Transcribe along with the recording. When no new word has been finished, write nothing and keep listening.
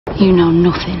You know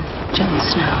nothing, Jon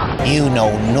Snow. You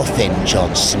know nothing,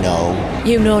 Jon Snow.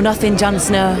 You know nothing, Jon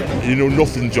Snow. You know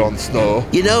nothing, Jon Snow.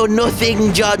 You know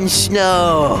nothing, Jon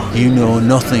Snow. You know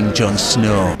nothing, Jon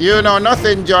Snow. You know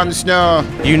nothing, Jon Snow.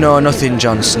 You know nothing,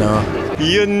 Jon Snow.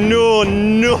 You know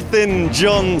nothing,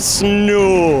 Jon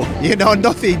Snow. You know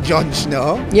nothing, Jon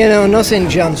Snow. You know nothing,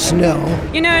 Jon Snow. You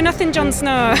know nothing, Jon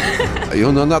Snow. You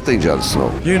know nothing, Jon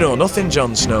Snow. You know nothing,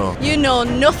 Jon Snow. You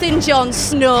know nothing, Jon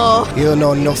Snow. You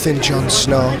know nothing, Jon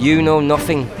Snow. You know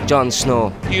nothing, Jon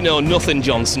Snow. You know nothing,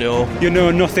 Jon Snow. You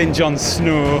know nothing, Jon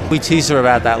Snow. We tease her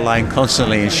about that line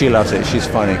constantly and she loves it. She's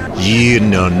funny. You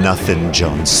know nothing,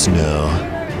 Jon Snow.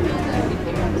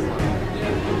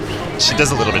 She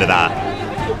does a little bit of that.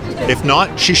 If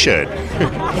not, she should.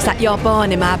 Is that your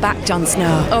bone in my back, Jon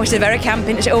Snow? Oh, she's very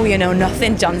camping. Oh, you know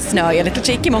nothing, Jon Snow, you little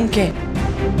cheeky monkey.